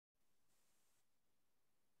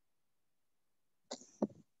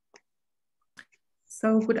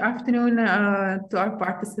So good afternoon to our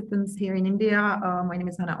participants here in India. My name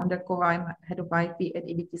is Hannah Onderkova. I'm head of IP at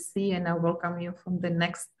EBTC, and I welcome you from the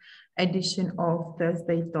next edition of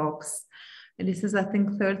Thursday Talks. And this is, I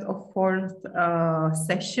think, third or fourth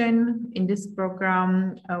session in this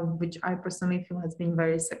program, which I personally feel has been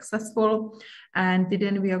very successful. And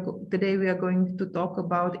today we are going to talk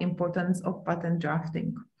about importance of patent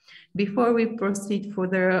drafting. Before we proceed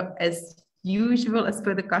further, as usual, as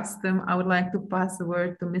per the custom, I would like to pass the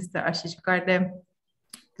word to Mr. Ashish Karde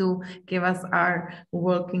to give us our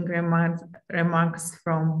working remarks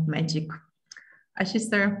from Magic. Ashish,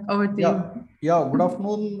 sir, over to you. Yeah, good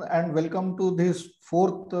afternoon and welcome to this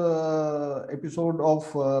fourth episode of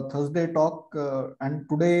Thursday Talk. And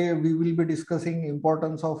today we will be discussing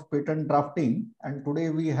importance of patent drafting. And today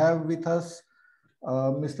we have with us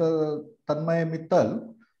Mr. Tanmay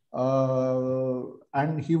Mittal.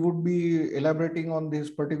 And he would be elaborating on this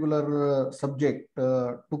particular subject.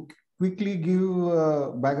 To quickly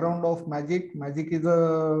give background of Magic. Magic is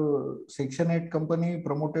a Section 8 company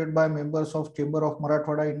promoted by members of Chamber of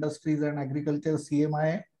Marathwada Industries and Agriculture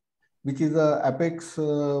CMI, which is a apex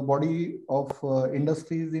body of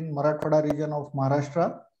industries in Marathwada region of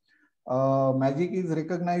Maharashtra. Magic is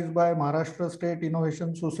recognized by Maharashtra State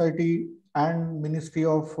Innovation Society and Ministry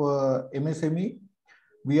of MSME.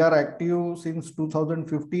 We are active since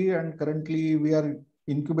 2050 and currently we are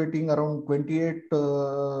incubating around 28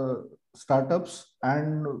 startups,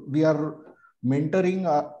 and we are mentoring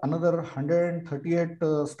another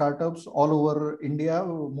 138 startups all over India,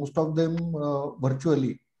 most of them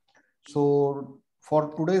virtually. So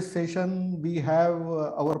for today's session, we have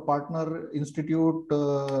our partner institute,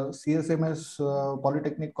 CSMS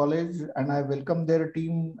Polytechnic College, and I welcome their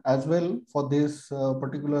team as well for this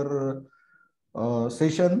particular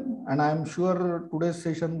session, and I am sure today's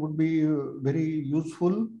session would be very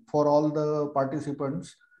useful for all the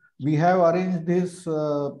participants. We have arranged this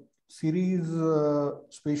series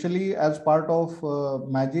specially as part of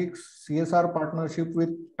Magic's CSR partnership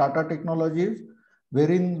with Tata Technologies,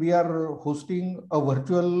 wherein we are hosting a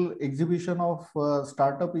virtual exhibition of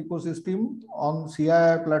startup ecosystem on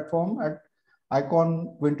CII platform at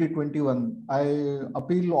ICONN2021. I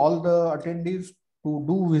appeal all the attendees to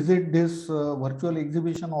do visit this virtual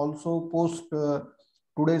exhibition also post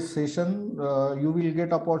today's session. You will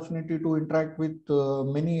get opportunity to interact with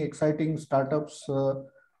many exciting startups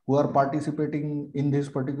who are participating in this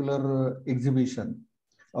particular exhibition.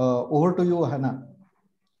 Over to you, Hannah.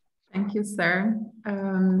 Thank you, sir.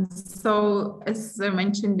 So as I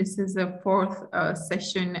mentioned, this is a fourth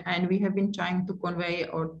session, and we have been trying to convey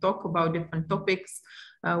or talk about different topics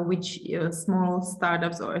which small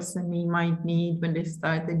startups or SME might need when they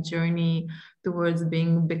start a journey towards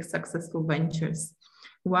being big successful ventures.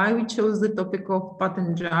 Why we chose the topic of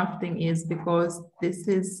patent drafting is because this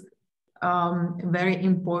is very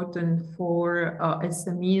important for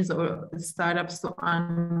SMEs or startups to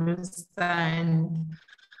understand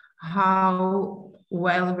how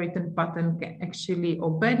well-written patent can actually,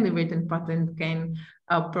 or badly written patent can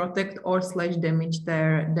protect or slash damage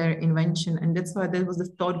their invention. And that's why there was the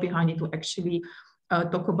thought behind it to actually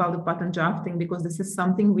talk about the patent drafting, because this is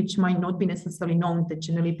something which might not be necessarily known. That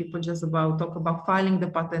generally people just talk about filing the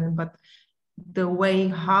patent, but the way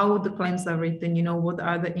how the claims are written, what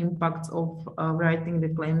are the impacts of writing the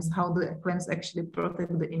claims, how the claims actually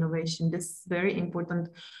protect the innovation. This is very important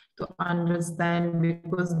to understand,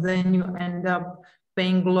 because then you end up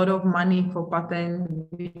paying a lot of money for patent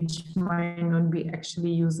which might not be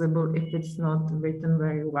actually usable if it's not written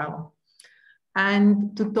very well.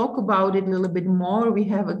 And to talk about it a little bit more, we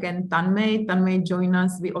have again Tanmay. Tanmay join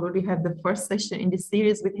us. We already have the first session in this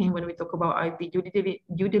series with him when we talk about IP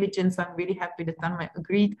due diligence. I'm really happy that Tanmay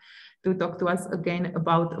agreed to talk to us again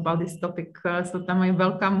about this topic. So Tanmay,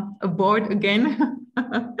 welcome aboard again.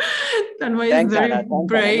 Tanmay is very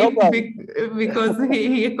brave because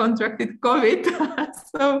he contracted COVID.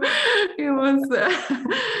 So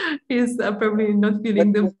he's probably not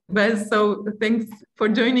feeling the best. So thanks for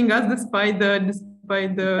joining us despite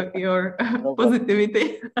your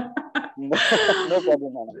positivity. No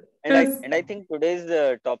problem, Anna. And I think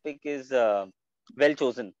today's topic is well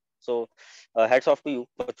chosen. So hats off to you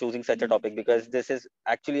for choosing such a topic, because this is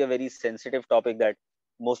actually a very sensitive topic that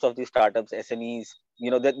most of the startups, SMEs,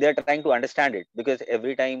 they're trying to understand it, because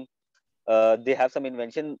every time they have some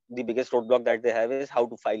invention, the biggest roadblock that they have is how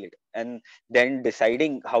to file it, and then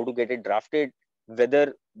deciding how to get it drafted,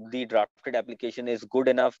 whether the drafted application is good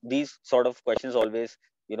enough. These sort of questions always,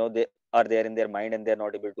 they are there in their mind, and they're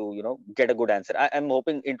not able to, get a good answer. I'm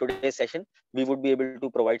hoping in today's session, we would be able to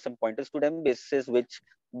provide some pointers to them, basis which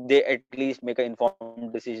they at least make an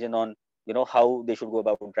informed decision on how they should go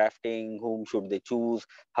about drafting, whom should they choose,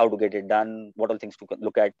 how to get it done, what all things to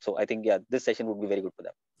look at. So I think, yeah, this session would be very good for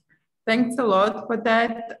them. Thanks a lot for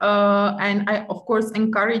that. And I, of course,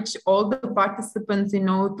 encourage all the participants,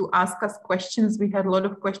 to ask us questions. We had a lot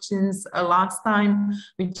of questions last time,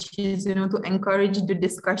 which is, to encourage the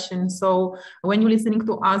discussion. So when you're listening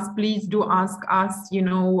to us, please do ask us,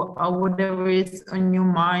 whatever is on your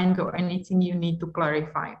mind or anything you need to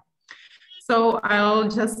clarify. So I'll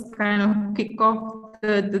just kind of kick off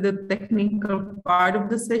the technical part of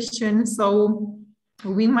the session. So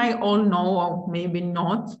we might all know, or maybe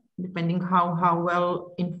not, depending how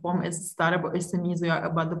well informed as a startup or SMEs we are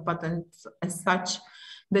about the patents as such,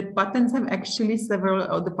 that patents have actually several,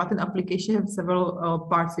 or the patent application have several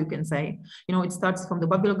parts, you can say. It starts from the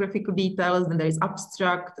bibliographical details, then there is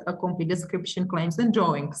abstract, a complete description, claims, and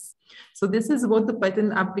drawings. So this is what the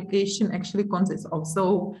patent application actually consists of.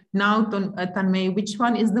 So now, Tanmay, which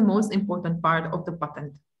one is the most important part of the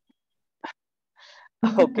patent?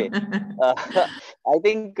 Okay.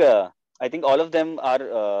 I think all of them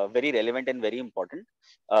are very relevant and very important.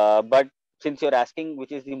 But since you're asking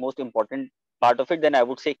which is the most important part of it, then I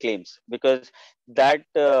would say claims, because that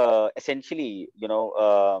essentially,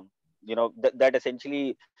 that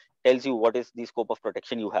essentially tells you what is the scope of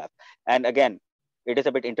protection you have. And again, it is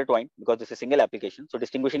a bit intertwined because this is a single application. So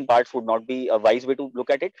distinguishing parts would not be a wise way to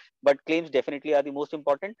look at it, but claims definitely are the most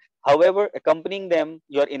important. However, accompanying them,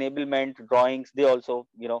 your enablement, drawings, they also,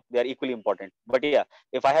 they are equally important. But yeah,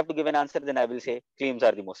 if I have to give an answer, then I will say claims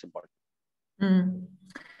are the most important. Mm.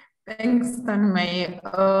 Thanks, Tanmay.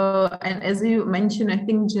 And as you mentioned, I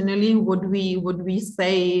think generally what we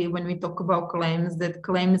say when we talk about claims, that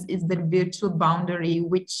claims is the virtual boundary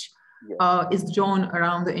which is drawn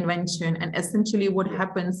around the invention, and essentially what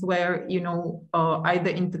happens where either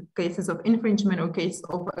in the cases of infringement or case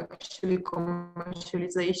of actually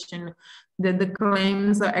commercialization, that the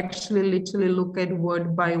claims are actually literally look at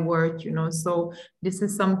word by word. So this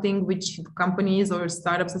is something which companies or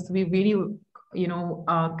startups has to be really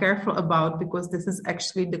careful about, because this is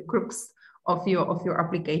actually the crux of your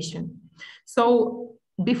application. So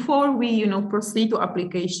before we proceed to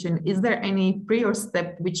application, is there any prior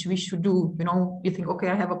step which we should do? You think, okay,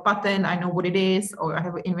 I have a patent, I know what it is, or I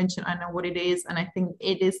have an invention, I know what it is, and I think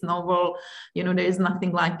it is novel, there is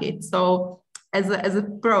nothing like it. So as a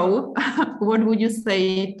pro, what would you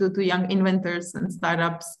say to young inventors and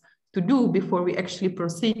startups to do before we actually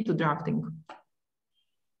proceed to drafting?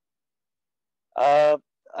 I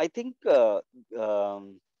think the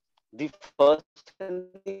first and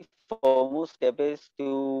the foremost step is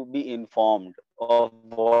to be informed of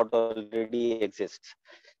what already exists.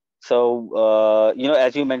 So,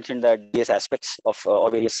 as you mentioned that various aspects of or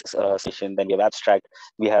various session, then we have abstract,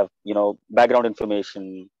 we have, background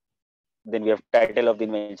information, then we have title of the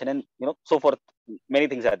invention, and, so forth. Many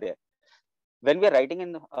things are there. When we are writing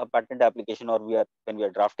in a patent application, or when we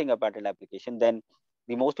are drafting a patent application, then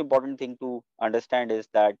the most important thing to understand is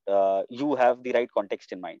that you have the right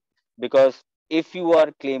context in mind. Because if you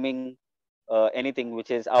are claiming anything which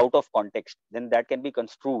is out of context, then that can be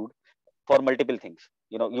construed for multiple things.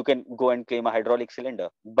 You can go and claim a hydraulic cylinder,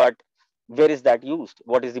 but where is that used?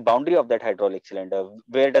 What is the boundary of that hydraulic cylinder?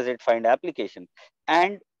 Where does it find application?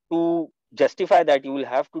 And to justify that, you will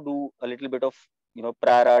have to do a little bit of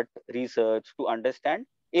prior art research to understand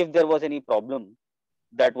if there was any problem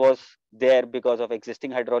that was there because of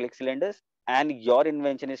existing hydraulic cylinders, and your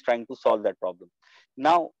invention is trying to solve that problem.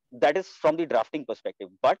 Now, that is from the drafting perspective.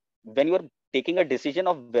 But when you are taking a decision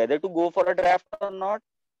of whether to go for a draft or not,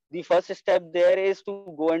 the first step there is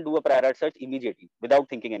to go and do a prior art search immediately without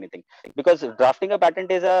thinking anything, because drafting a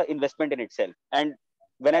patent is an investment in itself. And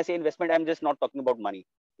when I say investment, I'm just not talking about money.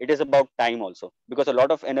 It is about time also, because a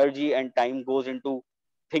lot of energy and time goes into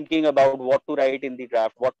thinking about what to write in the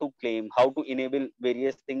draft, what to claim, how to enable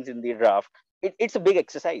various things in the draft. It's a big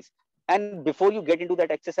exercise. And before you get into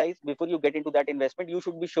that exercise, before you get into that investment, you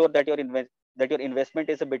should be sure that your investment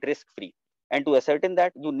is a bit risk free. And to ascertain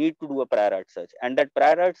that, you need to do a prior art search, and that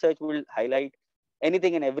prior art search will highlight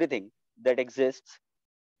anything and everything that exists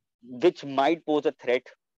which might pose a threat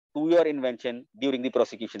to your invention during the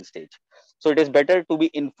prosecution stage. So it is better to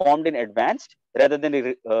be informed in advance rather than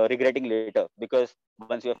regretting later, because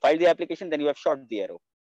once you have filed the application, then you have shot the arrow.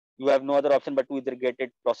 You have no other option but to either get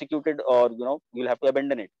it prosecuted, or you'll have to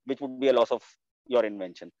abandon it, which would be a loss of your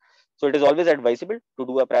invention. So it is always advisable to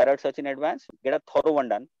do a prior art search in advance, get a thorough one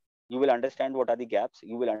done. You will understand what are the gaps,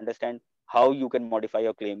 you will understand how you can modify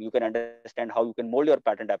your claim, you can understand how you can mold your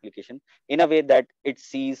patent application in a way that it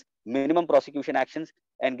sees minimum prosecution actions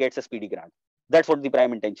and gets a speedy grant. That's what the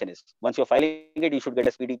prime intention is. Once you're filing it, you should get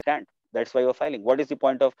a speedy grant. That's why you're filing. What is the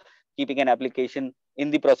point of keeping an application in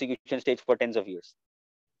the prosecution stage for tens of years,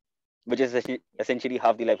 which is essentially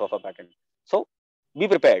half the life of a patent? So be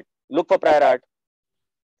prepared. Look for prior art.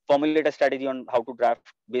 Formulate a strategy on how to draft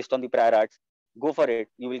based on the prior arts. Go for it.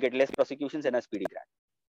 You will get less prosecutions and a speedy grant.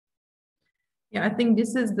 Yeah, I think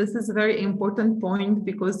this is a very important point,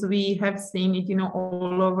 because we have seen it,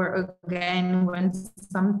 all over again, when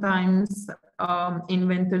sometimes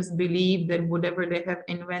inventors believe that whatever they have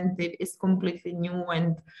invented is completely new,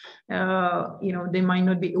 and they might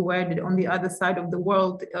not be aware that on the other side of the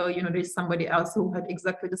world, there's somebody else who had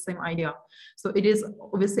exactly the same idea. So it is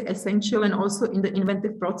obviously essential, and also in the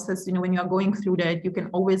inventive process, when you are going through that, you can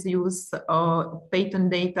always use patent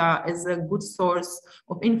data as a good source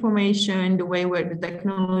of information, the way where the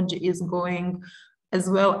technology is going, as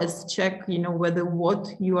well as check, whether what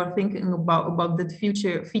you are thinking about the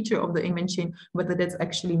feature of the invention, whether that's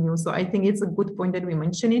actually new. So I think it's a good point that we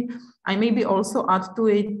mention it. I maybe also add to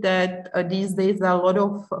it that these days there are a lot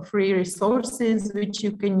of free resources which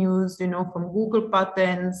you can use, from Google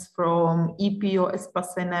Patents, from EPO,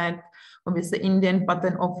 Espacenet, obviously Indian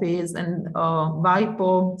Patent Office, and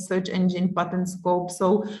WIPO, Search Engine Patent Scope.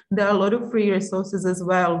 So there are a lot of free resources as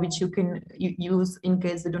well, which you can use in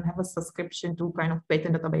case you don't have a subscription to kind of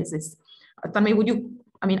patent databases. Tanmay, would you,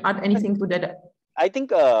 add anything to that? I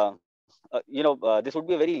think, this would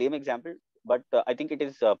be a very lame example, but I think it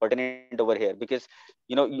is pertinent over here, because,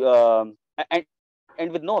 and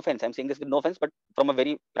with no offense, I'm saying this with no offense, but from a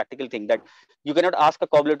very practical thing, that you cannot ask a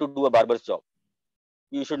cobbler to do a barber's job.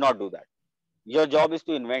 You should not do that. Your job is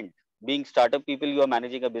to invent. Being startup people, you are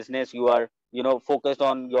managing a business, you are, focused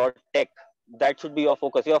on your tech. That should be your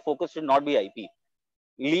focus. Your focus should not be IP.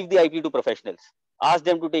 Leave the IP to professionals. Ask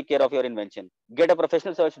them to take care of your invention. Get a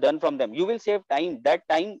professional search done from them. You will save time. That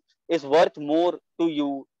time is worth more to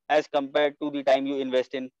you as compared to the time you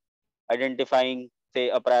invest in identifying, say,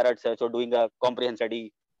 a prior art search or doing a comprehensive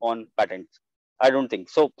study on patents. I don't think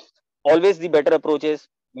so. Always the better approach is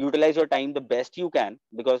utilize your time the best you can,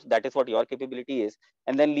 because that is what your capability is,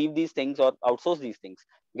 and then leave these things or outsource these things.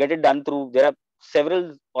 Get it done through, there are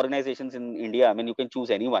several organizations in India. I mean, you can choose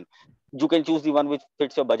anyone. You can choose the one which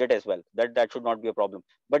fits your budget as well. That should not be a problem.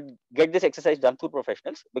 But get this exercise done through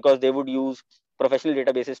professionals, because they would use professional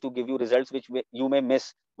databases to give you results which you may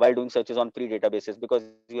miss while doing searches on free databases, because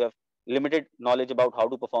you have limited knowledge about how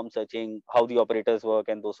to perform searching, how the operators work,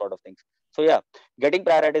 and those sort of things. So yeah, getting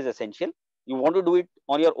prior art is essential. You want to do it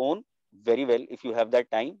on your own, very well. If you have that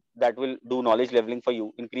time, that will do knowledge leveling for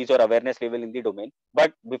you, increase your awareness level in the domain.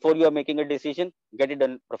 But before you are making a decision, get it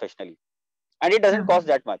done professionally. And it doesn't cost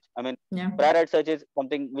that much. I mean, prior art search is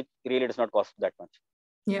something which really does not cost that much.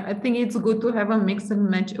 Yeah, I think it's good to have a mix and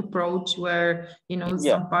match approach where,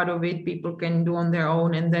 some part of it people can do on their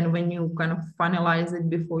own. And then when you kind of finalize it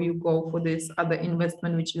before you go for this other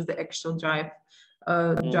investment, which is the actual draft,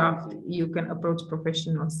 you can approach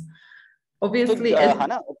professionals. Obviously, so,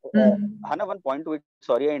 Hannah, one point to it.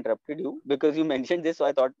 Sorry, I interrupted you because you mentioned this. So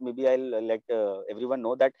I thought maybe I'll let everyone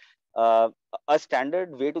know that a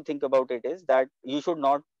standard way to think about it is that you should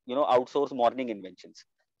not, outsource morning inventions.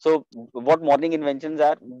 So what morning inventions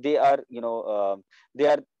are? They are, they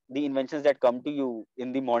are the inventions that come to you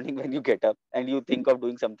in the morning when you get up and you think of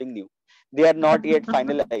doing something new. They are not yet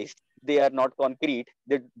finalized. They are not concrete.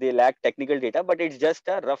 They lack technical data, but it's just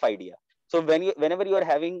a rough idea. So whenever you are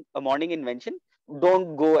having a morning invention,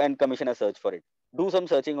 don't go and commission a search for it. Do some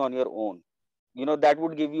searching on your own. That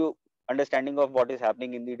would give you understanding of what is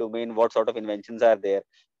happening in the domain, what sort of inventions are there.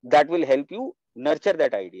 That will help you nurture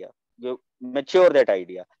that idea, you mature that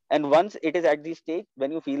idea. And once it is at the stage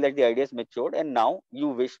when you feel that the idea is matured and now you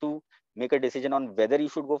wish to make a decision on whether you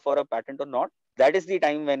should go for a patent or not, that is the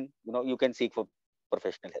time when you can seek for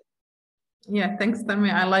professional help. Yeah, thanks,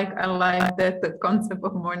 Tanmay. I like that the concept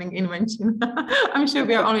of morning invention. I'm sure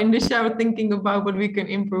we are all in the shower thinking about what we can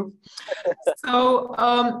improve. So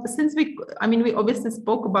since we obviously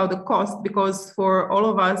spoke about the cost, because for all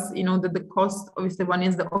of us, that the cost, obviously one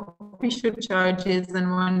is the official charges and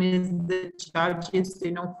one is the charges,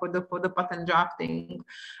 for the patent drafting.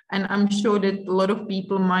 And I'm sure that a lot of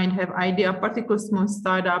people might have idea, particularly small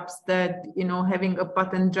startups, that, having a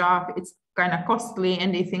patent draft, it's kind of costly,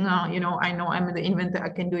 and they think, I know I'm the inventor, I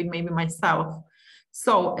can do it maybe myself.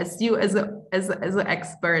 So as you as an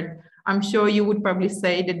expert, I'm sure you would probably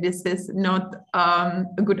say that this is not a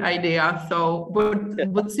good idea. So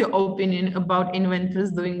what's your opinion about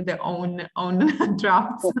inventors doing their own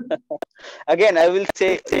drafts? Again, I will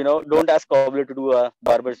say, don't ask cobbler to do a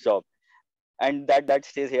barber's job, and that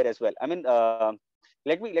stays here as well. I mean,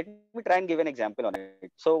 let me try and give an example on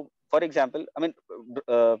it. So For example, I mean,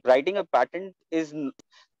 writing a patent is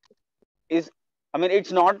I mean,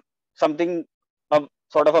 it's not something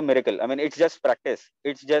sort of a miracle. I mean, it's just practice.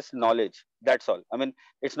 It's just knowledge. That's all. I mean,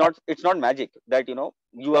 it's not magic that, you know,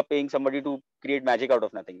 you are paying somebody to create magic out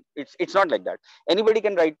of nothing. It's not like that. Anybody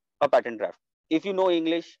can write a patent draft. If you know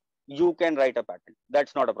English, you can write a patent.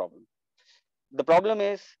 That's not a problem. The problem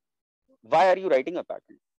is, why are you writing a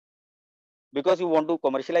patent? Because you want to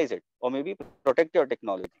commercialize it or maybe protect your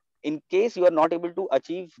technology. In case you are not able to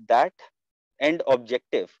achieve that end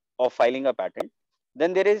objective of filing a patent,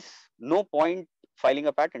 then there is no point filing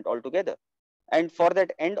a patent altogether. And for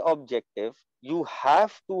that end objective, you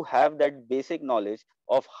have to have that basic knowledge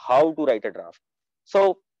of how to write a draft.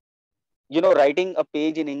 So, you know, writing a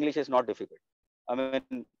page in English is not difficult. I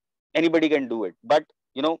mean, anybody can do it. But,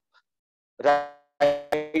 you know,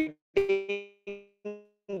 writing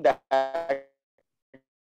that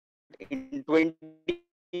in 20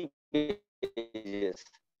 pages,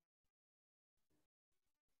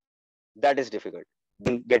 that is difficult.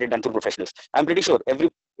 Get it done through professionals. I'm pretty sure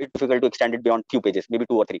it's difficult to extend it beyond few pages, maybe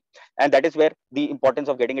 2 or 3. And that is where the importance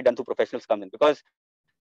of getting it done through professionals comes in, because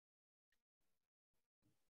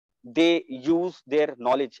they use their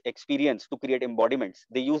knowledge, experience to create embodiments.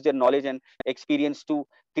 They use their knowledge and experience to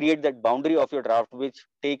create that boundary of your draft, which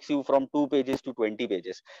takes you from 2 pages to 20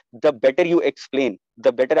 pages. The better you explain,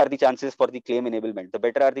 the better are the chances for the claim enablement. The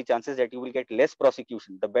better are the chances that you will get less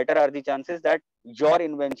prosecution. The better are the chances that your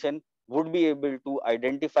invention would be able to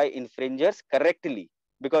identify infringers correctly,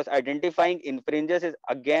 because identifying infringers is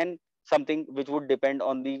again something which would depend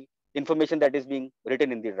on the information that is being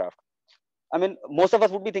written in the draft. I mean, most of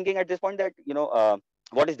us would be thinking at this point that, you know,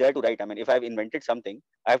 what is there to write? I mean, if I've invented something,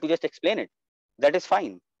 I have to just explain it. That is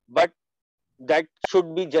fine. But that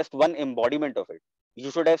should be just one embodiment of it.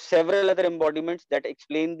 You should have several other embodiments that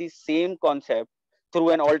explain the same concept through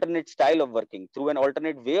an alternate style of working, through an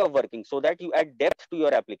alternate way of working, so that you add depth to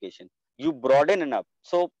your application. You broaden enough.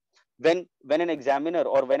 So when an examiner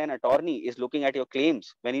or when an attorney is looking at your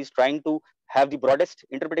claims, when he's trying to have the broadest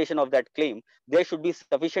interpretation of that claim, there should be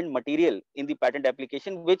sufficient material in the patent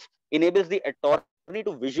application which enables the attorney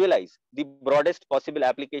to visualize the broadest possible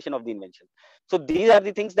application of the invention. So these are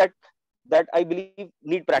the things that I believe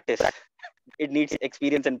need practice. It needs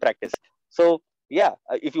experience and practice. So yeah,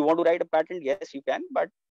 if you want to write a patent, yes, you can, but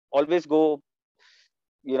always go,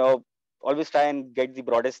 you know, always try and get the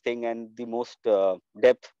broadest thing and the most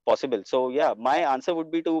depth possible. So yeah, my answer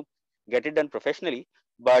would be to get it done professionally.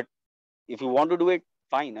 But if you want to do it,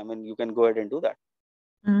 fine. I mean, you can go ahead and do that.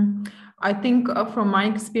 I think from my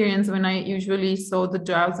experience, when I usually saw the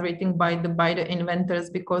drafts written by the inventors,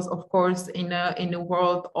 because of course in a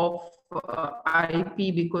world of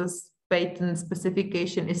IP, because patent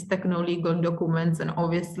specification is techno-legal documents, and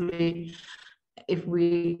obviously if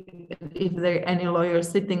there are any lawyers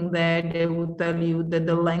sitting there, they will tell you that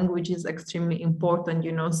the language is extremely important,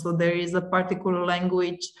 you know. So there is a particular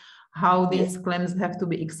language how these claims have to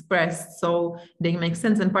be expressed, so they make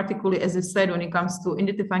sense. And particularly, as you said, when it comes to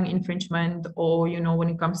identifying infringement, or, you know, when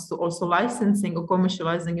it comes to also licensing or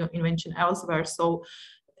commercializing your invention elsewhere. So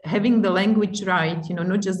having the language right, you know,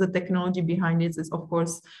 not just the technology behind it, is of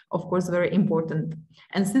course very important.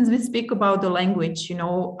 And since we speak about the language, you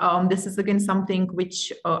know, this is again something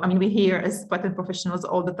which I mean, we hear as patent professionals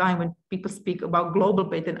all the time when people speak about global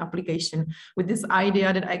patent application, with this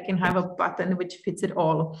idea that I can have a patent which fits it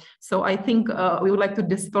all. So I think we would like to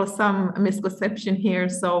dispel some misconception here.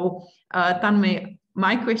 So Tanmay,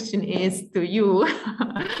 my question is to you.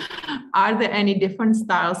 Are there any different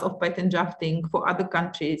styles of patent drafting for other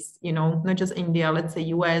countries, you know, not just India, let's say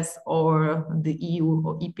US or the EU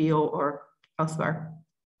or EPO or elsewhere?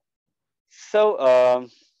 So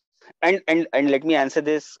and let me answer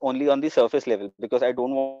this only on the surface level, because I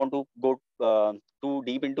don't want to go too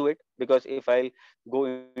deep into it, because if I'll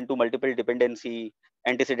go into multiple dependency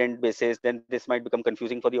antecedent basis, then this might become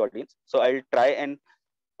confusing for the audience. So I'll try and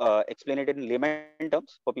explain it in layman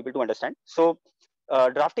terms for people to understand. So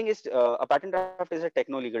drafting is a patent draft is a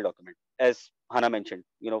techno-legal document, as Hannah mentioned,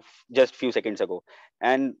 you know, just few seconds ago,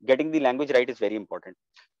 and getting the language right is very important.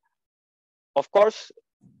 Of course,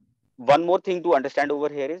 one more thing to understand over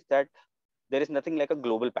here is that there is nothing like a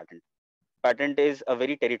global patent. Patent is a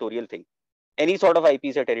very territorial thing. Any sort of IP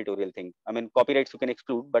is a territorial thing. I mean, copyrights you can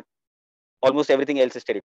exclude, but almost everything else is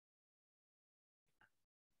territorial.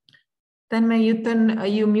 Then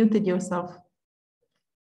you muted yourself.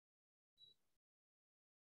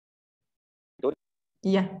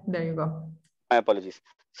 Yeah, there you go. My apologies.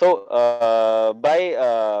 So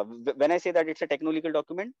when I say that it's a techno-legal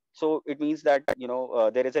document, so it means that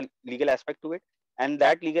there is a legal aspect to it, and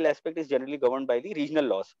that legal aspect is generally governed by the regional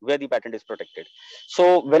laws where the patent is protected.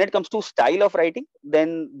 So when it comes to style of writing,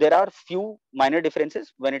 then there are few minor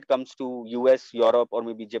differences when it comes to US, Europe, or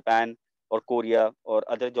maybe Japan or Korea or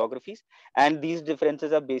other geographies, and these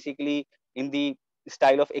differences are basically in the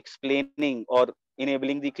style of explaining or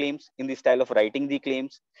enabling the claims, in the style of writing the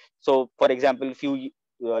claims. So, for example, few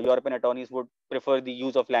European attorneys would prefer the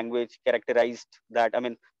use of language characterized that. I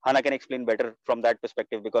mean, Hannah can explain better from that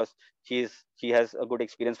perspective because she has a good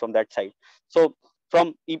experience from that side. So,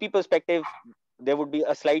 from EP perspective, there would be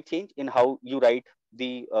a slight change in how you write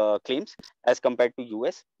the claims as compared to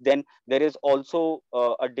US. Then there is also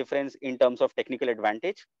a difference in terms of technical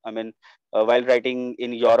advantage. I mean, while writing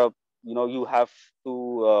in Europe, you have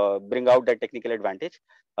to bring out that technical advantage.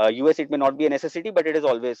 US, it may not be a necessity, but it is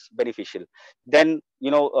always beneficial. Then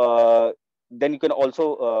then you can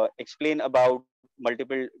also explain about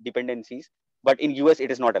multiple dependencies, but in US it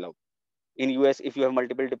is not allowed. In US, if you have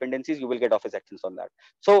multiple dependencies, you will get office actions on that.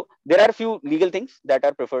 So there are a few legal things that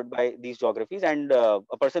are preferred by these geographies, and a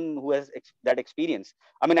person who has that experience.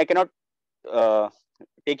 I mean, I cannot uh,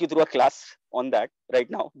 take you through a class on that right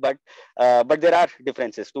now, but there are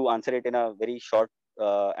differences. To answer it in a very short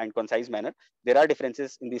and concise manner, there are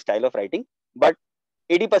differences in the style of writing, but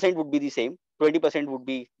 80% would be the same. 20% would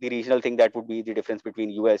be the regional thing, that would be the difference between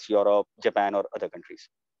US, Europe, Japan, or other countries.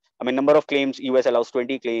 I mean, number of claims, US allows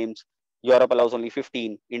 20 claims, Europe allows only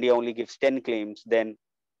 15, India only gives 10 claims. Then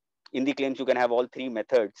in the claims, you can have all three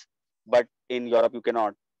methods, but in Europe, you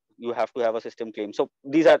cannot. You have to have a system claim. So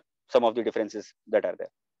these are some of the differences that are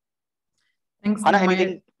there. Thanks, Hannah, Tanmay.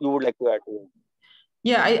 anything you would like to add to it?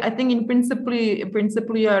 Yeah, I think in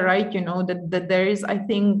principle you're right, that there is, I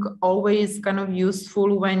think, always kind of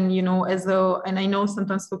useful when, and I know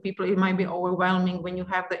sometimes for people it might be overwhelming when you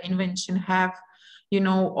have the invention, have,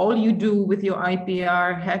 all you do with your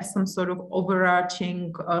IPR, have some sort of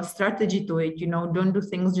overarching strategy to it, don't do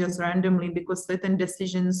things just randomly, because certain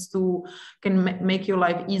decisions can make your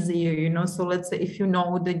life easier, so let's say if you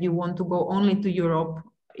know that you want to go only to Europe,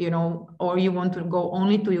 or you want to go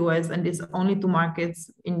only to US and it's only two markets,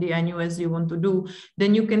 India and US, you want to do,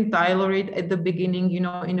 then you can tailor it at the beginning,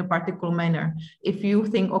 in a particular manner. If you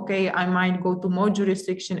think, okay, I might go to more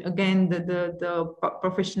jurisdiction, again, the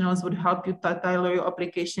professionals would help you tailor your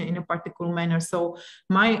application in a particular manner. So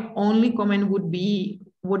my only comment would be,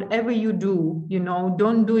 whatever you do,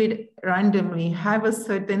 don't do it randomly. Have a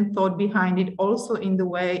certain thought behind it. Also, in the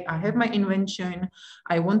way, I have my invention,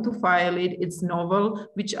 I want to file it, it's novel,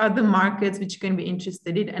 which are the markets which can be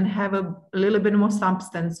interested in, and have a little bit more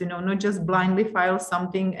substance, not just blindly file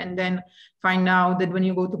something and then find out that when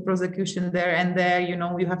you go to prosecution there and there,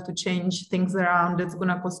 you have to change things around. That's going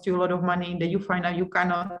to cost you a lot of money, that you find out you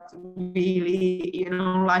cannot really,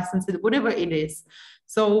 license it, whatever it is.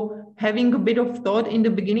 So having a bit of thought in the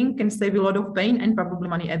beginning can save you a lot of pain and probably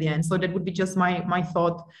money at the end. So that would be just my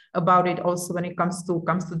thought about it also when it comes to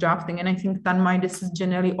drafting. And I think, Tanmay, this is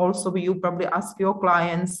generally also you probably ask your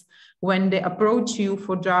clients when they approach you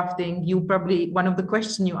for drafting, you probably, one of the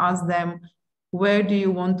questions you ask them, where do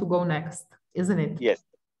you want to go next? Isn't it? Yes,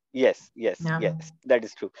 Yeah. that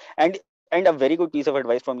is true. And a very good piece of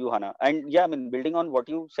advice from you, Hannah. And yeah, I mean, building on what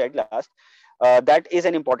you said last, that is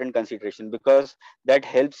an important consideration, because that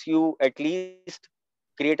helps you at least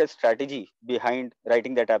create a strategy behind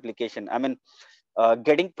writing that application. I mean,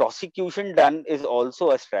 getting prosecution done is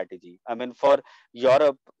also a strategy. I mean, for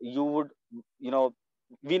Europe, you would, you know,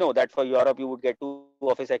 we know that for Europe, you would get two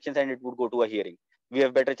office actions and it would go to a hearing. We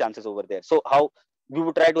have better chances over there. So how we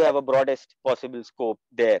would try to have a broadest possible scope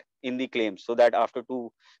there in the claims, so that after two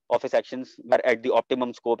office actions we are at the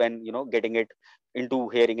optimum scope and getting it into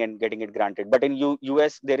hearing and getting it granted. But in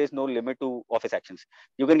US, there is no limit to office actions.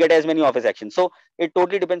 You can get as many office actions. So it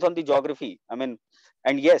totally depends on the geography. I mean,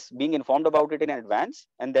 and yes, being informed about it in advance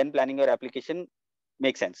and then planning your application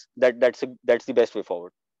makes sense. That's the best way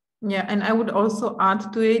forward. Yeah, and I would also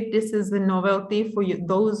add to it, this is a novelty for you,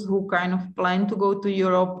 those who kind of plan to go to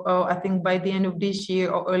Europe. I think by the end of this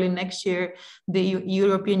year or early next year, the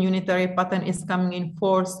European unitary patent is coming in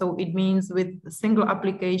force. So it means with a single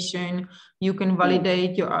application, you can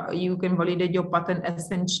validate your patent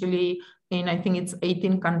essentially in, I think it's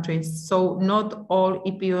 18 countries. So not all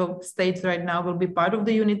EPO states right now will be part of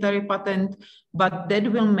the unitary patent, but that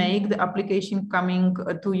will make the application coming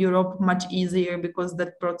to Europe much easier, because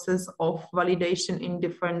that process of validation in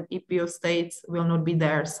different EPO states will not be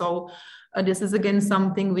there. So this is again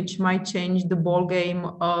something which might change the ball game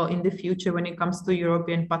in the future when it comes to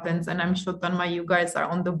European patents. And I'm sure, Tanmay, you guys are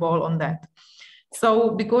on the ball on that.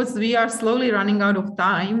 So because we are slowly running out of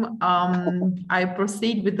time, I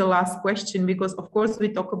proceed with the last question, because of course we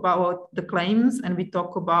talk about the claims and we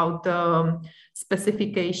talk about the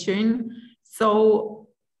specification. So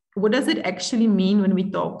what does it actually mean when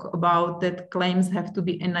we talk about that claims have to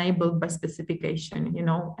be enabled by specification, you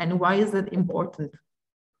know, and why is that important?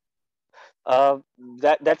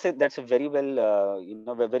 That's a very well,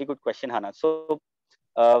 a very good question, Hannah. So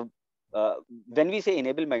uh, when we say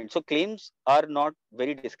enablement, so claims are not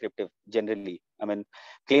very descriptive generally. I mean,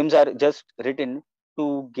 claims are just written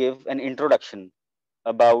to give an introduction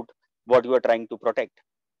about what you are trying to protect.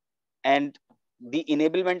 And the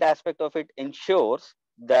enablement aspect of it ensures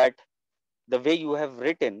that the way you have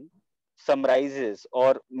written summarizes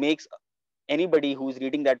or makes anybody who is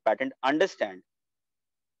reading that patent understand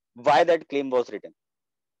why that claim was written.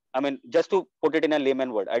 I mean, just to put it in a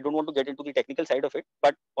layman word, I don't want to get into the technical side of it,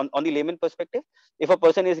 but on the layman perspective, if a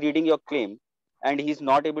person is reading your claim and he's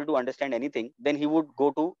not able to understand anything, then he would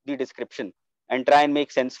go to the description and try and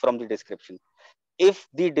make sense from the description. If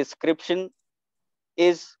the description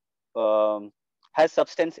is has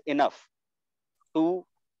substance enough to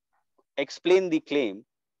explain the claim,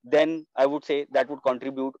 then I would say that would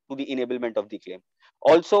contribute to the enablement of the claim.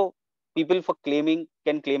 Also, people for claiming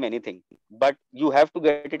can claim anything, but you have to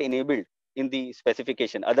get it enabled in the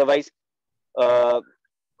specification. Otherwise, uh,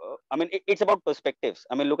 I mean, it's about perspectives.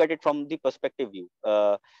 I mean, look at it from the perspective view.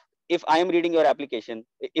 If I am reading your application,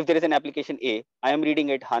 if there is an application A, I am reading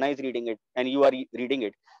it, Hannah is reading it, and you are reading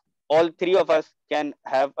it, all three of us can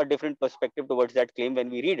have a different perspective towards that claim when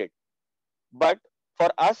we read it. But for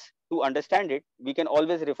us to understand it, we can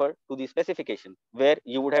always refer to the specification where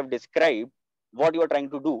you would have described what you are trying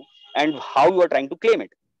to do and how you are trying to claim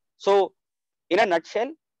it. So, in a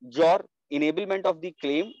nutshell, your enablement of the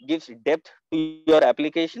claim gives depth to your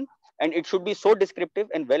application, and it should be so descriptive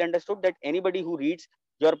and well understood that anybody who reads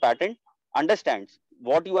your patent understands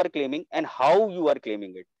what you are claiming and how you are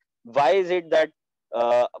claiming it. Why is it that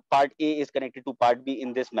part A is connected to part B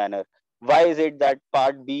in this manner? Why is it that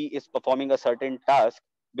part B is performing a certain task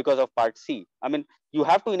because of part C? I mean, you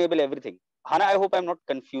have to enable everything. Hannah, I hope I'm not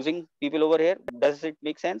confusing people over here. Does it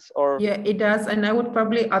make sense? Or Yeah, it does. And I would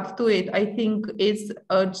probably add to it, I think it's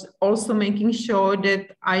also making sure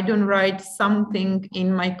that I don't write something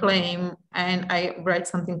in my claim and I write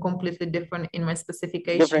something completely different in my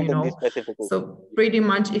specification, different you in the know. specification? So pretty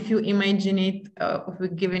much if you imagine it, if we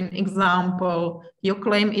give an example, your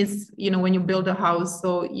claim is, you know, when you build a house,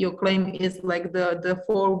 so your claim is like the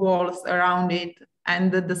four walls around it,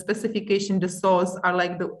 and the specification, the source are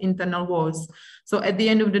like the internal walls. So at the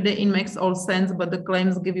end of the day, it makes all sense, but the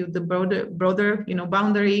claims give you the broader, you know,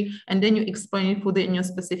 boundary, and then you explain it, put it in your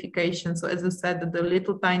specification. So as you said, the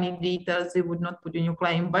little tiny details you would not put in your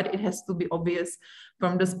claim, but it has to be obvious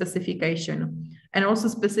from the specification. And also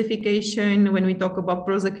specification, when we talk about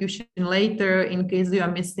prosecution later, in case you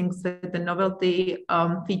are missing certain novelty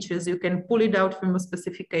features, you can pull it out from a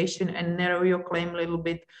specification and narrow your claim a little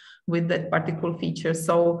bit with that particular feature.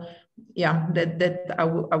 So yeah, that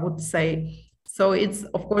I would say. So it's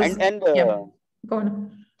of course, and yeah, go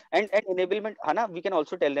on. and enablement, Hannah, we can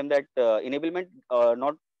also tell them that enablement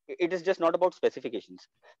not it is just not about specifications.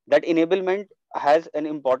 That enablement has an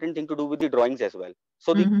important thing to do with the drawings as well.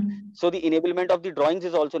 So the enablement of the drawings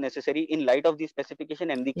is also necessary in light of the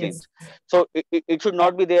specification and the claims. Yes. So it should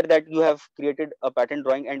not be there that you have created a patent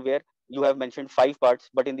drawing and where you have mentioned 5 parts,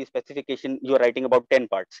 but in the specification you are writing about 10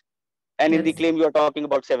 parts, and in the Yes. claim you are talking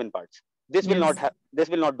about 7 parts. This will Yes. not this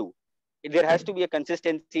will not do. There has to be a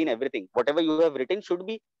consistency in everything. Whatever you have written should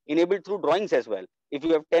be enabled through drawings as well. If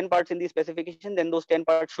you have 10 parts in the specification, then those 10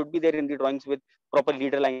 parts should be there in the drawings with proper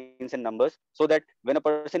leader lines and numbers, so that when a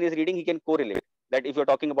person is reading, he can correlate that if you're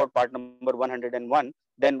talking about part number 101,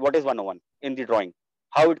 then what is 101 in the drawing,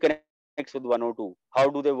 how it connects with 102, how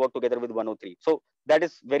do they work together with 103. So that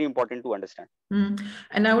is very important to understand.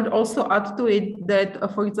 And I would also add to it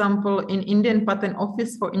that, for example, in Indian Patent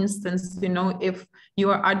Office, for instance, you know, if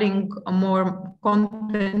you are adding more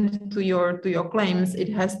content to your claims, it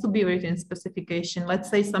has to be written in specification. Let's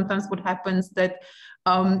say sometimes what happens that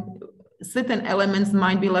certain elements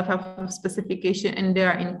might be left out of specification and they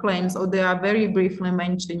are in claims, or they are very briefly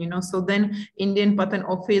mentioned, you know. So then Indian Patent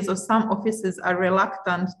Office or some offices are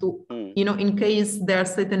reluctant to you know, in case there are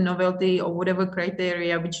certain novelty or whatever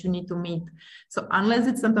criteria which you need to meet. So unless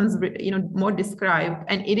it's sometimes, you know, more described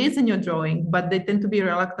and it is in your drawing, but they tend to be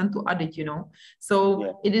reluctant to add it, you know.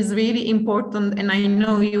 So it is really important. And I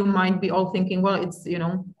know you might be all thinking, well, it's, you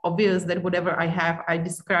know, obvious that whatever I have, I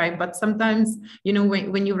describe, but sometimes, you know,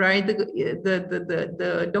 when you write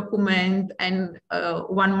the document and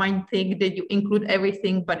one might think that you include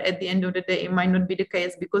everything, but at the end of the day, it might not be the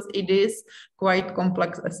case because it is quite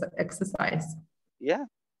complex exercise. Yeah.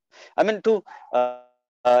 I mean, to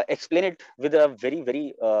explain it with a very,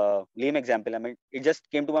 very lame example. I mean, it just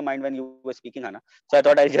came to my mind when you were speaking, Hannah. So I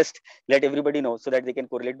thought I'll just let everybody know so that they can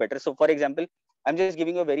correlate better. So, for example, I'm just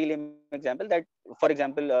giving you a very lame example that, for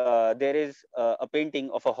example, there is a painting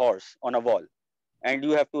of a horse on a wall, and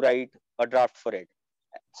you have to write a draft for it.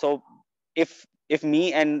 So, if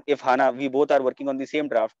me and if Hannah, we both are working on the same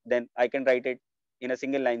draft, then I can write it in a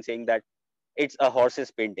single line saying that it's a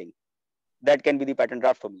horse's painting. That can be the pattern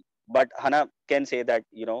draft for me. But Hannah can say that,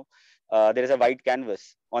 there is a white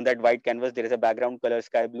canvas. On that white canvas, there is a background color,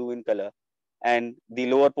 sky blue in color, and the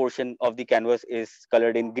lower portion of the canvas is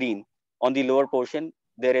colored in green. On the lower portion,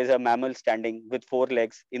 there is a mammal standing with four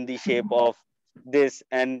legs in the shape of this,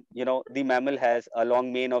 and the mammal has a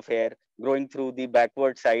long mane of hair growing through the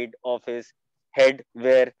backward side of his head,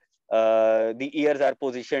 where the ears are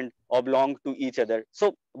positioned oblong to each other.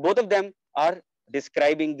 So both of them are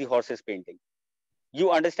describing the horse's painting.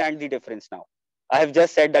 You understand the difference now. I have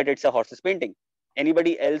just said that it's a horse's painting.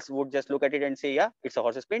 Anybody else would just look at it and say, yeah, it's a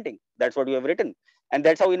horse's painting. That's what you have written. And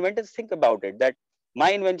that's how inventors think about it, that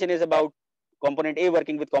my invention is about component A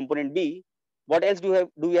working with component B. What else do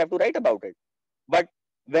we have to write about it? But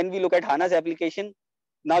when we look at Hannah's application,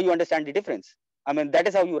 now you understand the difference. I mean, that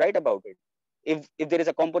is how you write about it. If there is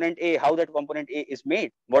a component A, how that component A is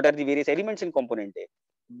made, what are the various elements in component A,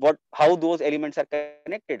 how those elements are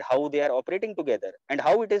connected, how they are operating together, and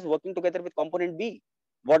how it is working together with component B.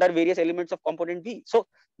 What are various elements of component B? So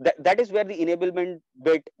that is where the enablement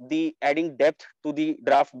bit, the adding depth to the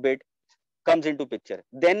draft bit comes into picture.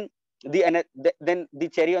 Then the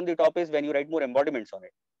cherry on the top is when you write more embodiments on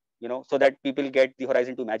it, so that people get the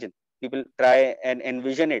horizon to imagine. People try and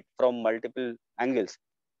envision it from multiple angles.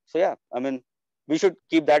 So yeah, I mean, we should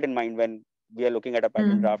keep that in mind when we are looking at a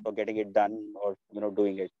pattern draft or getting it done or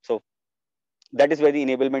doing it. So that is where the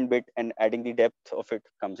enablement bit and adding the depth of it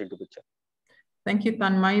comes into picture. Thank you,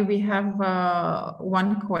 Tanmay. We have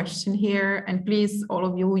one question here, and please, all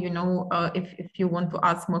of you, if you want to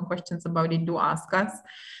ask more questions about it, do ask us.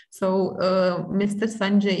 So Mr.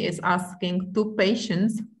 Sanjay is asking, two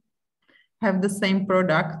patients have the same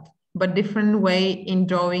product, but different way in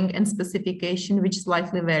drawing and specification, which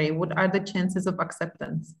slightly vary. What are the chances of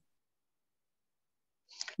acceptance?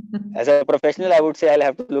 As a professional, I would say I'll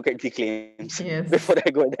have to look at the claims before I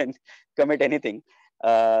go ahead and commit anything.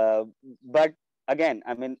 But again,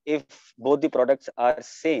 I mean, if both the products are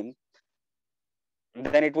same,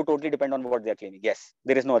 then it would totally depend on what they're claiming. Yes,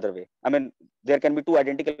 there is no other way. I mean, there can be two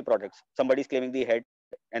identical products. Somebody's claiming the head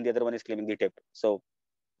and the other one is claiming the tip. So,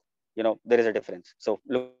 there is a difference. So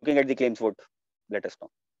looking at the claims would let us know.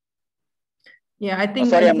 Yeah, I think.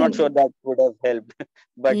 Sorry, I'm not sure that would have helped,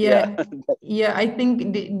 but yeah. Yeah, I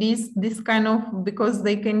think this kind of, because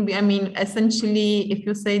they can be, I mean, essentially, if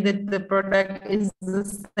you say that the product is the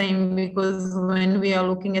same, because when we are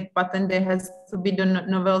looking at pattern, there has to be the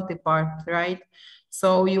novelty part, right?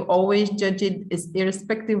 So you always judge it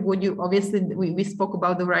irrespective what you, obviously we spoke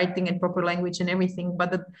about the writing and proper language and everything,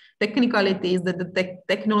 but the technicality is that the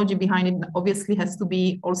technology behind it obviously has to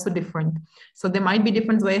be also different. So there might be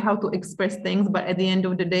different way how to express things, but at the end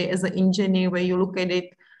of the day, as an engineer, where you look at it,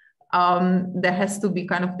 there has to be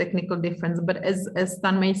kind of technical difference. But as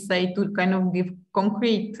Tanmay say, to kind of give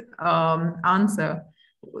concrete answer,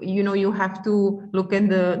 you have to look at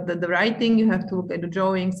the writing, you have to look at the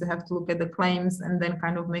drawings, you have to look at the claims, and then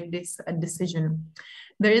kind of make this a decision.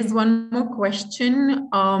 There is one more question.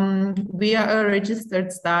 We are a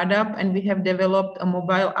registered startup and we have developed a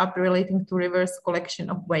mobile app relating to reverse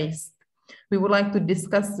collection of waste. We would like to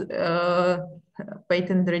discuss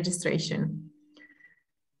patent registration.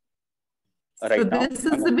 Right so now, this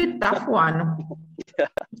is a bit tough one.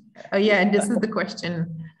 Yeah, this is the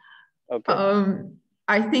question. Okay.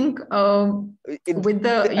 I think with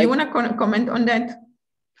the, you want to comment on that?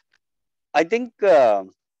 I think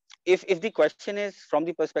if the question is from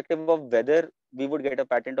the perspective of whether we would get a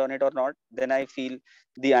patent on it or not, then I feel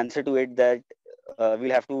the answer to it that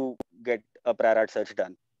we'll have to get a prior art search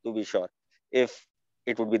done to be sure if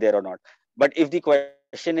it would be there or not. But if the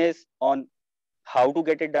question is on how to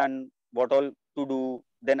get it done, what all to do,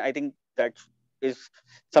 then I think that is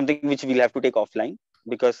something which we'll have to take offline.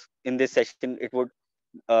 because in this session it would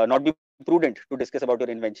not be prudent to discuss about your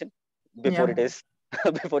invention before it is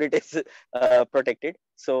before it is protected.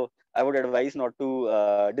 So I would advise not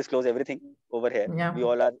to disclose everything over here. We yeah,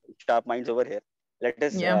 all are sharp minds over here. Let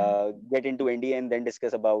us yeah, get into NDA and then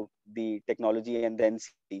discuss about the technology and then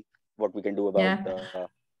see what we can do about yeah. getting it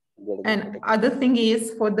And protected. other thing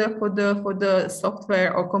is for the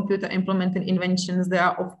software or computer implemented inventions, there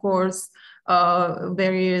are of course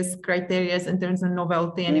various criteria in terms of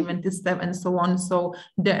novelty and inventive step and so on. So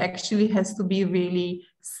there actually has to be really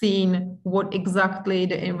seen what exactly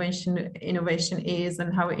the innovation is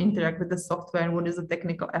and how it interact with the software, what is the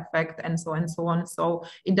technical effect and so on and so on. So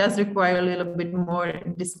it does require a little bit more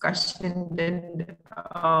discussion than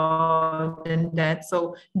that.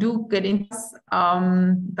 So do get in touch,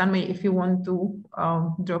 Tanmay, if you want to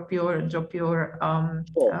drop your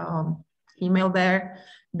Sure. email there,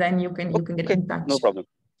 then you can get Okay, in touch. no problem.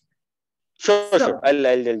 Sure. So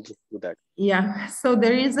I'll just do that. yeah, so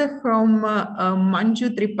there is a from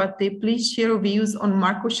Manju Tripathi. Please share views on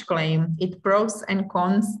Marcus claim. It pros and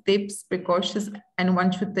cons, tips, precautions, and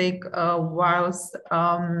one should take whilst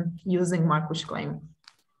using Marcus claim.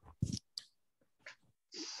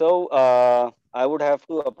 So I would have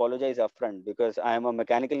to apologize upfront because I am a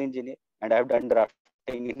mechanical engineer and I have done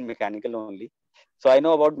drafting in mechanical only. So I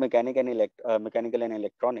know about mechanical and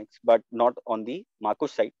electronics, but not on the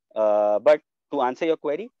Marcus side. But to answer your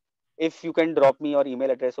query, if you can drop me your email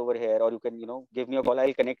address over here, or you can give me a call,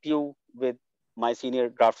 I'll connect you with my senior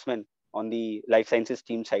draftsman on the life sciences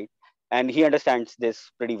team side, and he understands this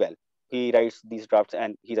pretty well. He writes these drafts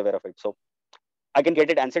and he's aware of it. So I can get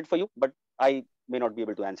it answered for you, but I may not be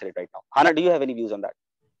able to answer it right now. Hannah, do you have any views on that?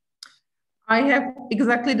 I have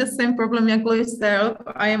exactly the same problem like yourself.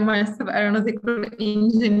 I am myself aeronautical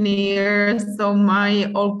engineer, so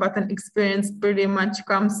my all pattern experience pretty much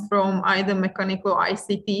comes from either mechanical or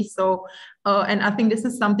ICT. So, and I think this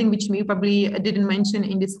is something which we probably didn't mention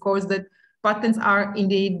in this course, that patents are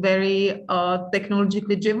indeed very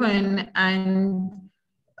technologically driven, and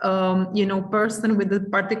person with a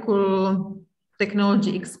particular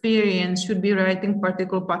technology experience should be writing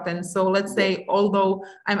particular patents. So let's say, although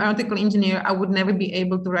I'm an aeronautical engineer, I would never be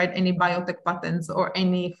able to write any biotech patents or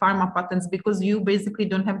any pharma patents because you basically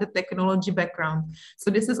don't have the technology background. So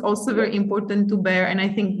this is also very important to bear. And I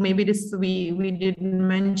think maybe this we didn't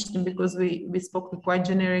mention because we spoke quite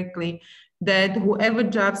generically, that whoever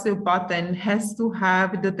drafts a patent has to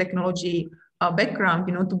have the technology background,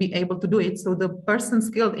 to be able to do it. So the person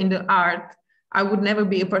skilled in the art, I would never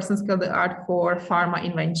be a person skilled in the art for pharma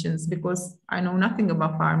inventions because I know nothing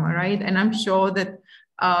about pharma, right? And I'm sure that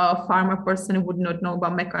a pharma person would not know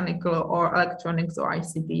about mechanical or electronics or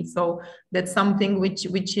ICT. So that's something which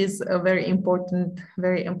is very important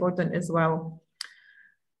as well.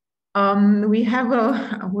 We have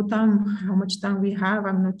how much time we have?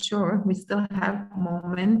 I'm not sure. We still have a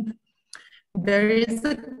moment. There is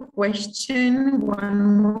a question,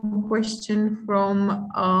 one more question from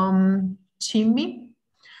Chimi.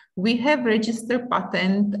 We have registered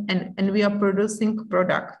patent and we are producing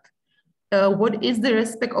product. What is the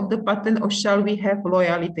respect of the patent, or shall we have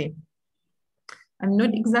loyalty? I'm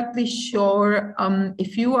not exactly sure.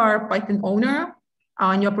 If you are a patent owner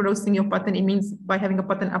and you're producing your patent, it means by having a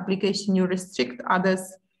patent application, you restrict others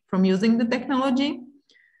from using the technology.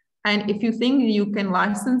 And if you think you can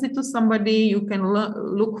license it to somebody, you can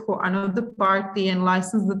look for another party and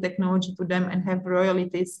license the technology to them and have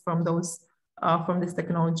royalties from those from this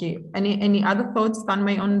technology. Any other thoughts,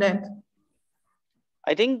 Tanmay, on that?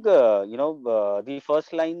 I think the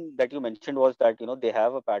first line that you mentioned was that they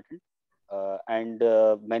have a patent, and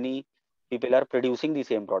many people are producing the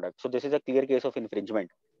same product. So this is a clear case of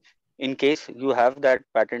infringement. In case you have that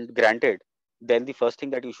patent granted, then the first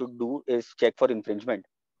thing that you should do is check for infringement.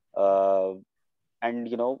 Uh, and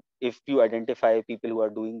if you identify people who are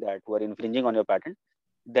doing that, who are infringing on your patent,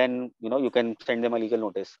 then you can send them a legal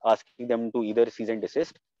notice asking them to either cease and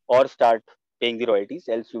desist or start paying the royalties,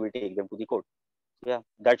 else you will take them to the court. Yeah,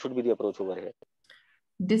 that should be the approach over here.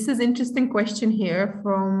 This is interesting question here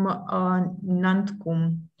from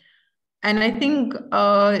Nantkum. And I think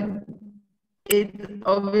it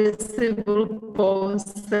obviously will pose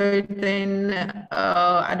certain,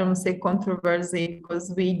 I don't say controversy,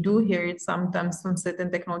 because we do hear it sometimes from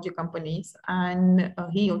certain technology companies, and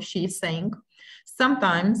he or she is saying,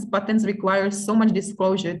 sometimes patents require so much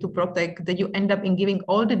disclosure to protect that you end up in giving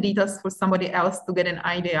all the details for somebody else to get an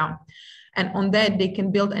idea. And on that, they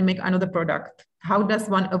can build and make another product. How does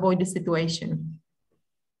one avoid this situation?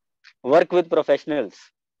 Work with professionals.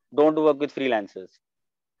 Don't work with freelancers.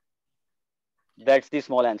 That's the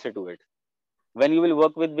small answer to it. When you will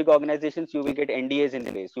work with big organizations, you will get NDAs in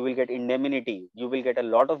place, you will get indemnity, you will get a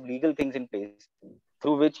lot of legal things in place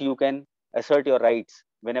through which you can assert your rights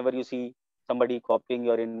whenever you see somebody copying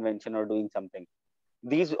your invention or doing something.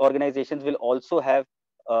 These organizations will also have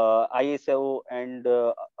ISO and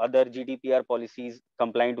other GDPR policies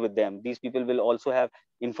compliant with them. These people will also have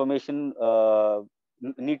information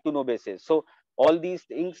need to know basis. So all these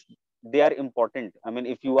things, they are important. I mean,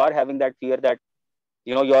 if you are having that fear that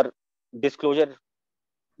your disclosure,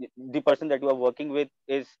 the person that you are working with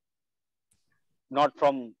not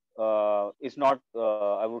from is not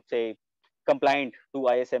I would say compliant to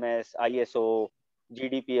ISMS, ISO,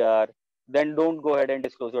 GDPR, then don't go ahead and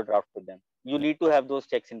disclose your draft with them. You need to have those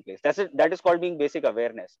checks in place. That's it. That is called being basic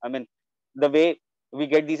awareness. I mean, the way we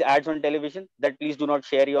get these ads on television that please do not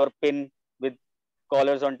share your PIN with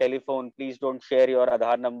callers on telephone. Please don't share your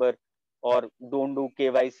Aadhaar number, or don't do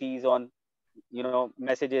KYCs on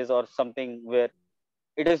messages or something where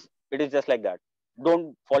it is just like that.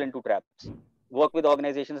 Don't fall into traps. Work with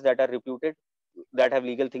organizations that are reputed, that have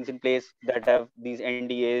legal things in place, that have these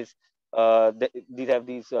NDAs, these have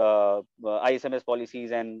these ISMS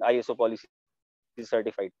policies and ISO policies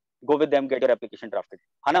certified. Go with them, get your application drafted.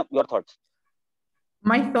 Hana, your thoughts?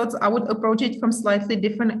 My thoughts, I would approach it from slightly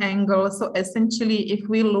different angle. So essentially, if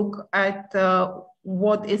we look at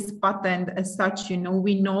what is patent as such,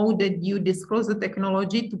 we know that you disclose the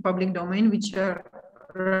technology to public domain, which are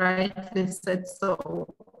rightly said so.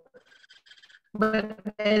 But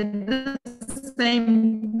at the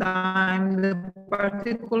same time, the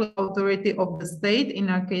particular authority of the state, in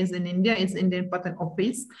our case in India, is Indian Patent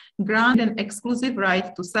Office, grant an exclusive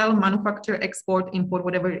right to sell, manufacture, export, import,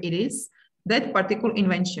 whatever it is, that particular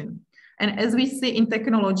invention. And as we see in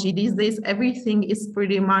technology these days, everything is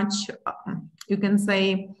pretty much, you can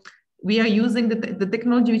say, we are using the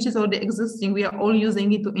technology which is already existing, we are all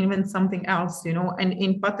using it to invent something else, and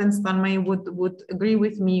in patents, Tanmay would agree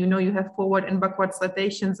with me, you have forward and backward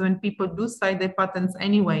citations when people do cite their patents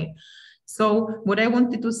anyway. So what I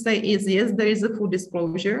wanted to say is, yes, there is a full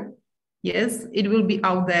disclosure. Yes, it will be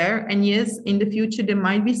out there. And yes, in the future, there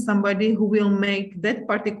might be somebody who will make that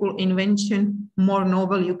particular invention more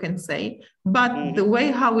novel, you can say. But the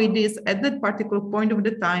way how it is at that particular point of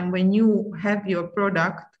the time when you have your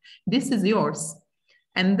product, this is yours.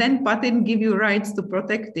 And then patent give you rights to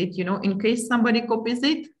protect it. In case somebody copies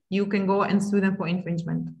it, you can go and sue them for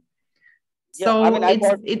infringement. Yeah, so I mean, I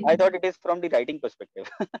thought it is from the writing perspective.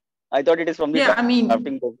 I thought it is from the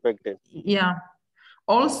drafting perspective. Yeah.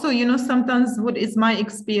 Also, sometimes what is my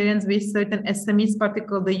experience with certain SMEs,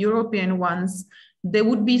 particularly the European ones, there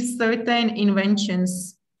would be certain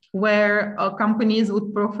inventions where companies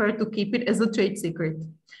would prefer to keep it as a trade secret.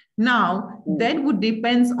 Now, that would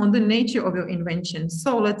depend on the nature of your invention.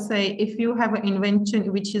 So let's say if you have an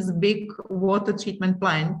invention which is big water treatment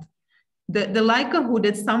plant, the likelihood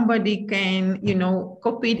that somebody can,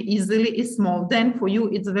 copy it easily is small. Then for you,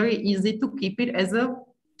 it's very easy to keep it as a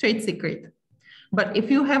trade secret. But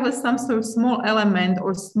if you have some sort of small element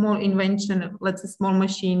or small invention, let's say small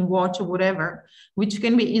machine, watch, or whatever, which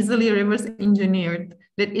can be easily reverse engineered,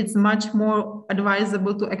 that it's much more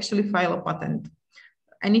advisable to actually file a patent.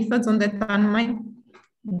 Any thoughts on that, Tanmay?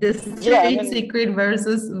 The trade secret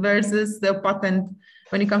versus the patent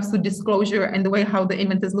when it comes to disclosure and the way how the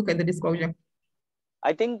inventors look at the disclosure.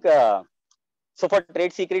 I think so. For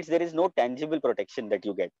trade secrets, there is no tangible protection that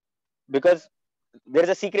you get because there is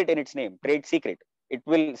a secret in its name, trade secret. It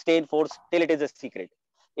will stay in force till it is a secret.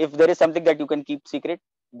 If there is something that you can keep secret,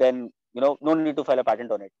 then no need to file a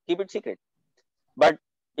patent on it. Keep it secret. But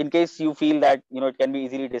in case you feel that it can be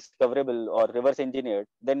easily discoverable or reverse engineered,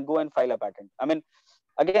 then go and file a patent. I mean,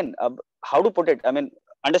 again, how to put it? I mean,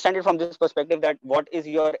 understand it from this perspective that what is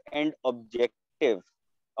your end objective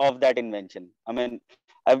of that invention? I mean,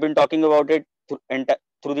 I've been talking about it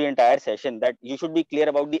through the entire session that you should be clear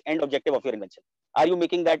about the end objective of your invention. Are you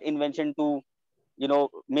making that invention to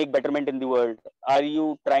make betterment in the world? Are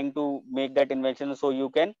you trying to make that invention so you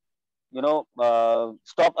can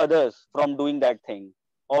stop others from doing that thing?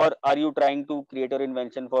 Or are you trying to create your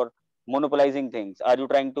invention for monopolizing things? Are you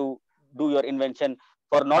trying to do your invention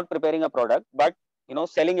for not preparing a product but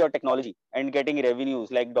selling your technology and getting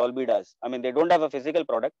revenues like Dolby does? I mean, they don't have a physical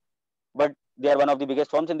product, but they are one of the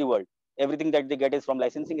biggest firms in the world. Everything that they get is from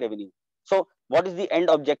licensing revenue. So what is the end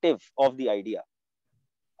objective of the idea?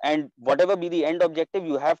 And whatever be the end objective,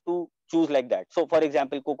 you have to choose like that. So for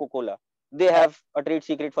example, Coca-Cola, they have a trade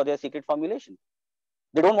secret for their secret formulation.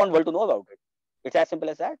 They don't want world to know about it. It's as simple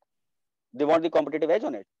as that. They want the competitive edge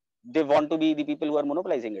on it. They want to be the people who are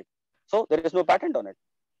monopolizing it. So there is no patent on it.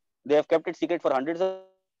 They have kept it secret for hundreds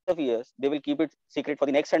of years. They will keep it secret for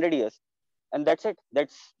the next 100 years. and that's it.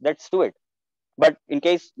 That's to it. But in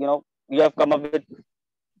case you have come up with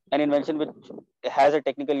an invention which has a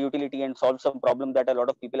technical utility and solves some problem that a lot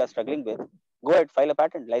of people are struggling with, go ahead, file a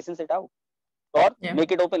patent, license it out, or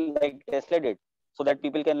make it open like Tesla did, so that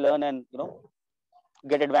people can learn and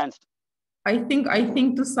get advanced. I think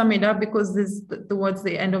to sum it up, because this towards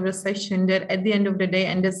the end of the session, that at the end of the day,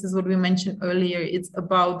 and this is what we mentioned earlier, it's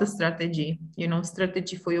about the strategy,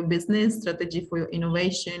 strategy for your business, strategy for your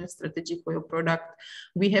innovation, strategy for your product.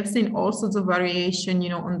 We have seen all sorts of variation,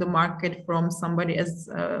 on the market, from somebody, as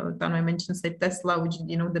Tanmay mentioned, say Tesla, which,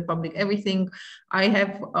 the public everything. I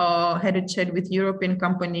have had a chat with European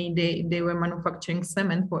company. They were manufacturing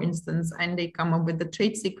cement, for instance, and they come up with the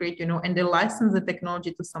trade secret, and they license the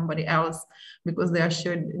technology to somebody else, because they are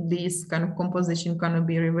sure these kind of composition cannot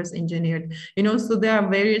be reverse engineered, so there are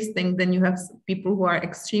various things. Then you have people who are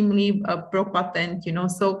extremely pro patent,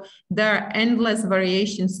 so there are endless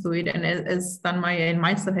variations to it. And as Tanmay and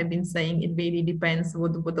myself have been saying, it really depends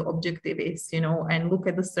what the objective is, and look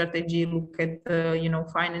at the strategy, look at the,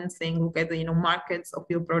 financing, look at the, markets of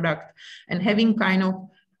your product, and having kind of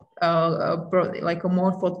like a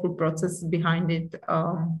more thoughtful process behind it.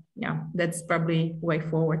 That's probably way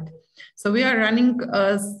forward. So we are running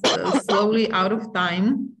slowly out of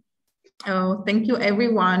time. Thank you,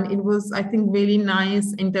 everyone. It was, I think, really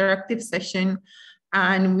nice interactive session.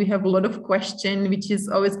 And we have a lot of questions, which is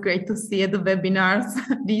always great to see at the webinars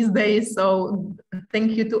these days. So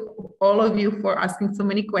thank you to all of you for asking so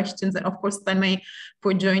many questions. And of course, Tanmay,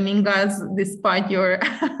 for joining us despite your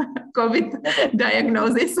COVID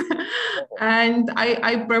diagnosis. And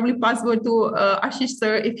I probably pass over to Ashish,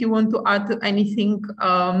 sir, if you want to add anything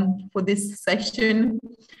for this session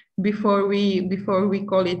before we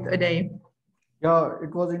call it a day. Yeah, it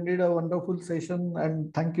was indeed a wonderful session,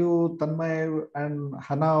 and thank you, Tanmay and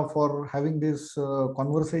Hannah, for having this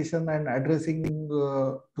conversation and addressing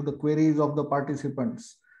to the queries of the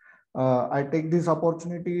participants. I take this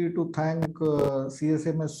opportunity to thank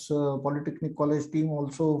CSMS Polytechnic College team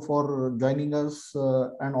also for joining us,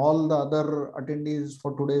 and all the other attendees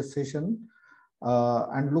for today's session,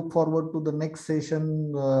 and look forward to the next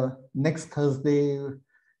session next Thursday.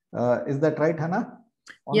 Is that right, Hannah?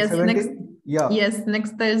 Yes,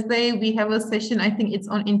 next Thursday we have a session. I think it's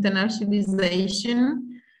on internationalization.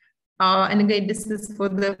 And again, this is for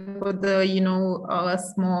the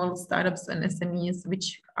small startups and SMEs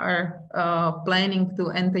which are planning to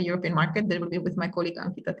enter European market. That will be with my colleague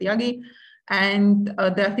Ankita Tyagi. And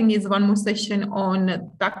the thing is one more session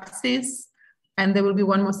on taxes. And there will be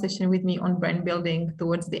one more session with me on brand building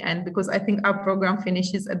towards the end, because I think our program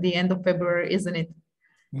finishes at the end of February, isn't it?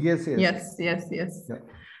 Yes. Yeah.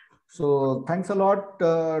 So thanks a lot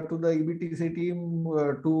to the EBTC team,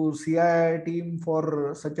 to CII team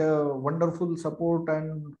for such a wonderful support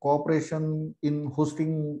and cooperation in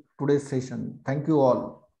hosting today's session. Thank you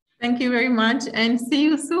all. Thank you very much, and see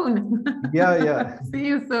you soon. Yeah. See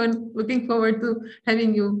you soon. Looking forward to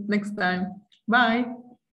having you next time. Bye.